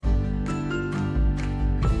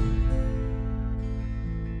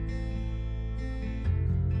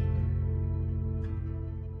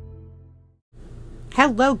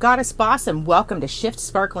Hello, Goddess Boss, and welcome to Shift,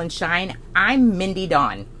 Sparkle, and Shine. I'm Mindy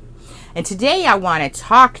Dawn, and today I want to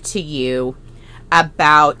talk to you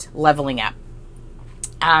about leveling up.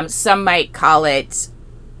 Some might call it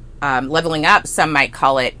leveling up, some might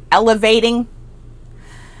call it elevating.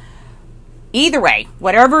 Either way,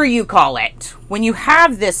 whatever you call it, when you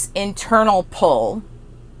have this internal pull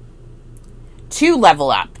to level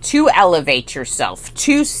up, to elevate yourself,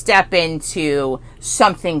 to step into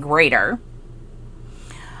something greater,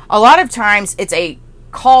 a lot of times it's a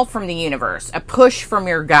call from the universe, a push from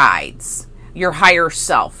your guides, your higher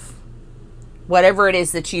self, whatever it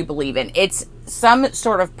is that you believe in. It's some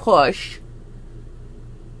sort of push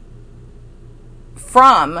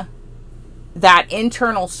from that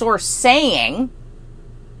internal source saying,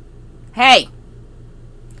 hey,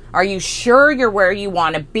 are you sure you're where you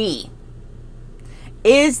want to be?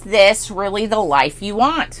 Is this really the life you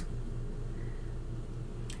want?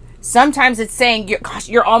 Sometimes it's saying, gosh,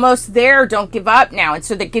 you're almost there. Don't give up now. And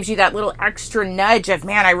so that gives you that little extra nudge of,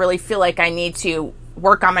 man, I really feel like I need to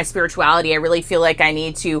work on my spirituality. I really feel like I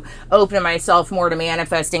need to open myself more to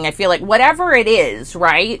manifesting. I feel like whatever it is,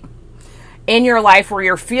 right, in your life where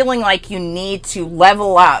you're feeling like you need to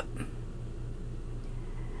level up,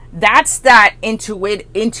 that's that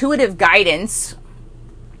intuitive guidance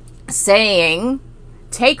saying,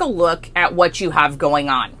 take a look at what you have going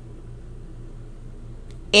on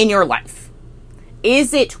in your life.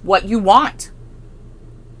 Is it what you want?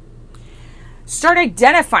 Start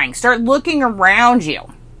identifying, start looking around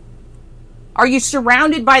you. Are you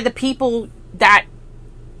surrounded by the people that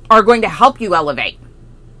are going to help you elevate?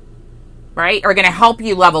 Right? Are going to help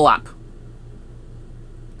you level up?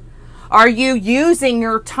 Are you using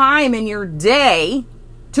your time and your day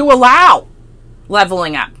to allow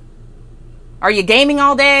leveling up? Are you gaming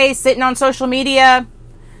all day, sitting on social media,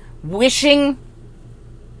 wishing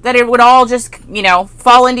that it would all just,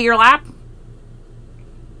 fall into your lap?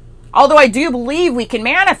 Although I do believe we can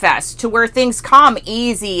manifest to where things come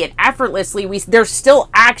easy and effortlessly, there's still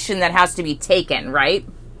action that has to be taken, right?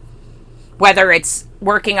 Whether it's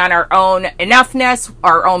working on our own enoughness,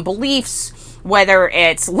 our own beliefs, whether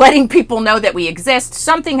it's letting people know that we exist,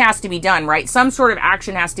 something has to be done, right? Some sort of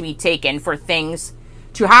action has to be taken for things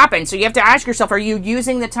to happen. So you have to ask yourself, are you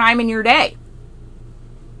using the time in your day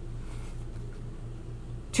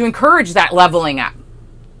to encourage that leveling up?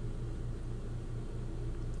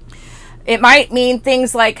 It might mean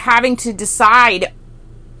things like having to decide,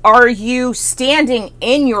 are you standing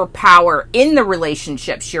in your power in the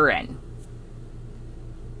relationships you're in?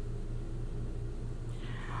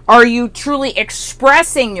 Are you truly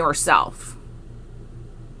expressing yourself?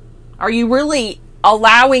 Are you really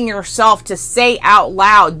allowing yourself to say out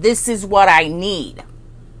loud, this is what I need.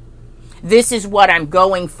 This is what I'm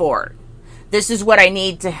going for. This is what I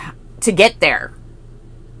need to get there.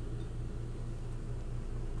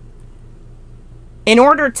 In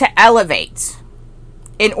order to elevate,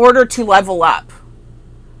 in order to level up,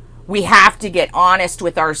 we have to get honest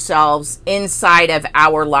with ourselves inside of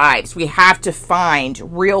our lives. We have to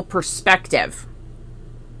find real perspective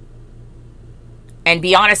and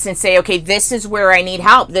be honest and say, okay, this is where I need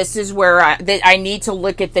help. This is where I need to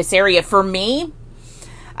look at this area. For me,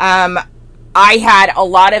 I had a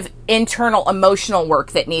lot of internal emotional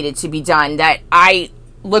work that needed to be done that I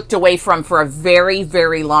looked away from for a very,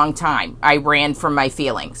 very long time. I ran from my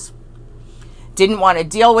feelings. Didn't want to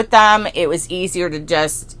deal with them. It was easier to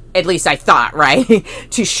just, at least I thought, right?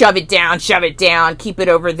 to shove it down, keep it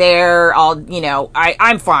over there.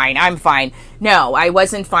 I'm fine. No, I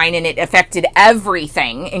wasn't fine, and it affected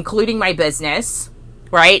everything, including my business,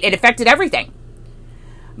 right? It affected everything.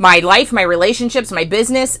 My life, my relationships, my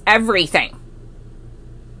business, everything.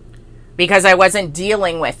 Because I wasn't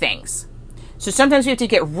dealing with things. So sometimes we have to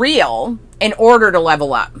get real in order to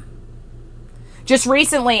level up. Just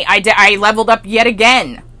recently, I leveled up yet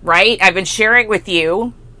again, right? I've been sharing with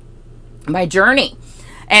you my journey.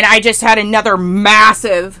 And I just had another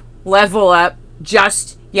massive level up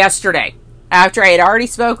just yesterday. After I had already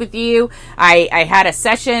spoke with you, I had a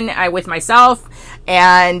session with myself,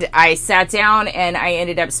 and I sat down and I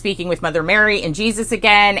ended up speaking with Mother Mary and Jesus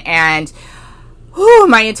again, and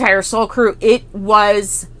my entire soul crew. It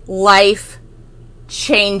was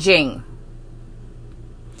life-changing.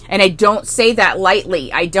 And I don't say that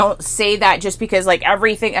lightly. I don't say that just because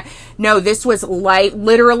everything. No, this was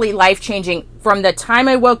literally life-changing. From the time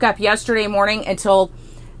I woke up yesterday morning until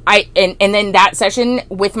and then that session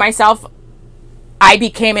with myself, I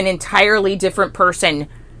became an entirely different person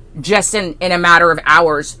just in a matter of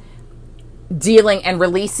hours, dealing and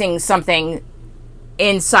releasing something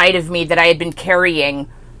inside of me that I had been carrying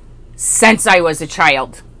since I was a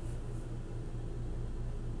child.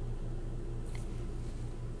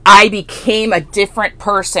 I became a different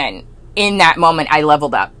person in that moment. I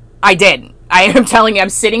leveled up. I did. I am telling you, I'm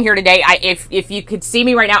sitting here today. If you could see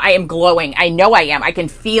me right now, I am glowing. I know I am. I can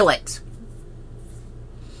feel it.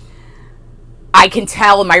 I can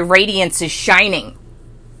tell my radiance is shining.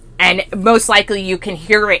 And most likely you can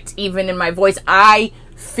hear it even in my voice. I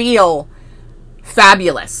feel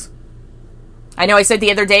fabulous. I know I said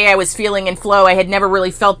the other day I was feeling in flow. I had never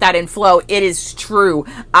really felt that in flow. It is true.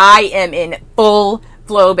 I am in full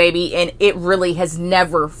flow, baby, and it really has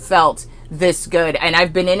never felt this good. And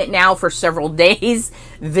I've been in it now for several days.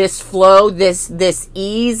 This flow, this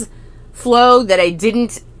ease flow that I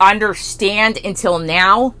didn't understand until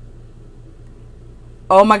now.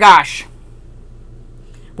 Oh my gosh.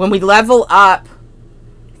 When we level up,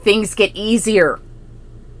 things get easier.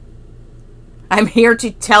 I'm here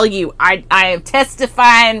to tell you, I am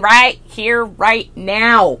testifying right here, right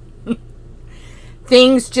now.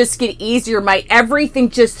 Things just get easier. Everything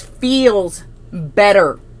just feels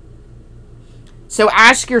better. So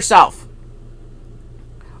ask yourself,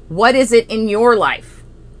 what is it in your life?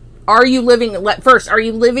 Are you living the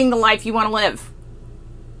life you want to live?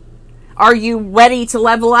 Are you ready to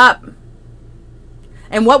level up?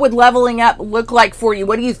 And what would leveling up look like for you?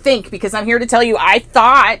 What do you think? Because I'm here to tell you, I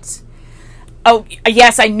thought, oh,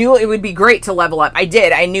 yes, I knew it would be great to level up. I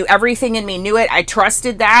did. I knew everything in me knew it. I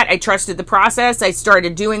trusted that. I trusted the process. I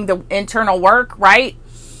started doing the internal work, right?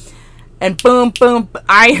 And boom, boom,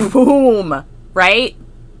 boom, right?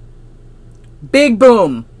 Big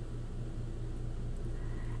boom.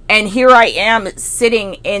 And here I am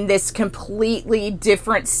sitting in this completely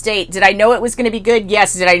different state. Did I know it was going to be good?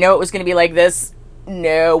 Yes. Did I know it was going to be like this?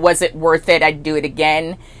 No. Was it worth it? I'd do it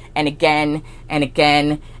again and again and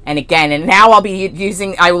again and again. And now I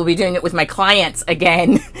will be doing it with my clients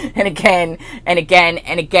again and again and again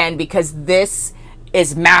and again, because this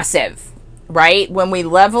is massive, right? When we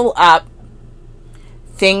level up,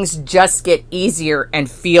 things just get easier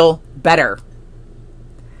and feel better.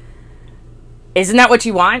 Isn't that what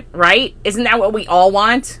you want, right? Isn't that what we all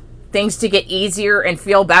want? Things to get easier and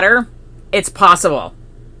feel better? It's possible.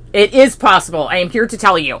 It is possible. I am here to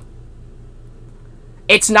tell you.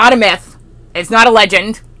 It's not a myth. It's not a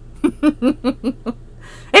legend.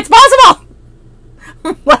 It's possible.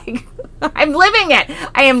 Like, I'm living it.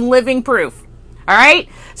 I am living proof. All right?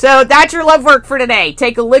 So that's your love work for today.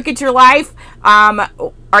 Take a look at your life.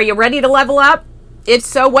 Are you ready to level up? If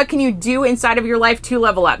so, what can you do inside of your life to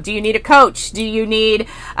level up? Do you need a coach? Do you need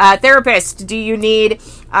a therapist? Do you need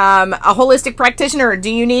a holistic practitioner?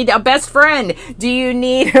 Do you need a best friend? Do you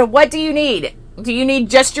need, what do you need? Do you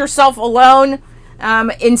need just yourself alone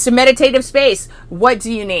in some meditative space? What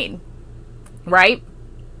do you need? Right?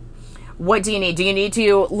 What do you need? Do you need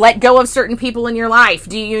to let go of certain people in your life?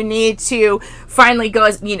 Do you need to finally go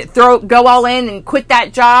all in and quit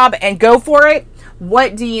that job and go for it?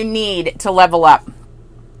 What do you need to level up?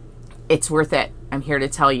 It's worth it. I'm here to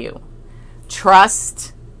tell you.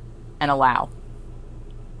 Trust and allow.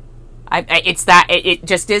 It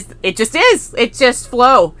just is. It's just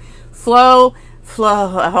flow. Flow.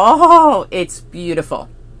 Oh, it's beautiful.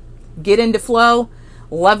 Get into flow.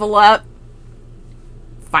 Level up.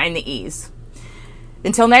 Find the ease.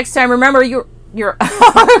 Until next time, remember you're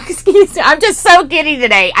excuse me, I'm just so giddy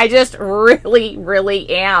today. I just really, really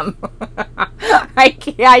am.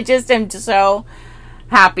 I just am so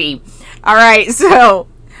happy. All right, so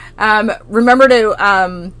remember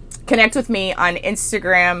to connect with me on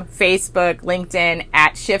Instagram, Facebook, LinkedIn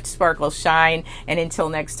at Shift Sparkle Shine. And until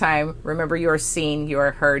next time, remember, you are seen, you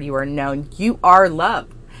are heard, you are known, you are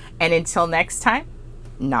loved. And until next time,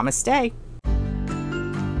 namaste.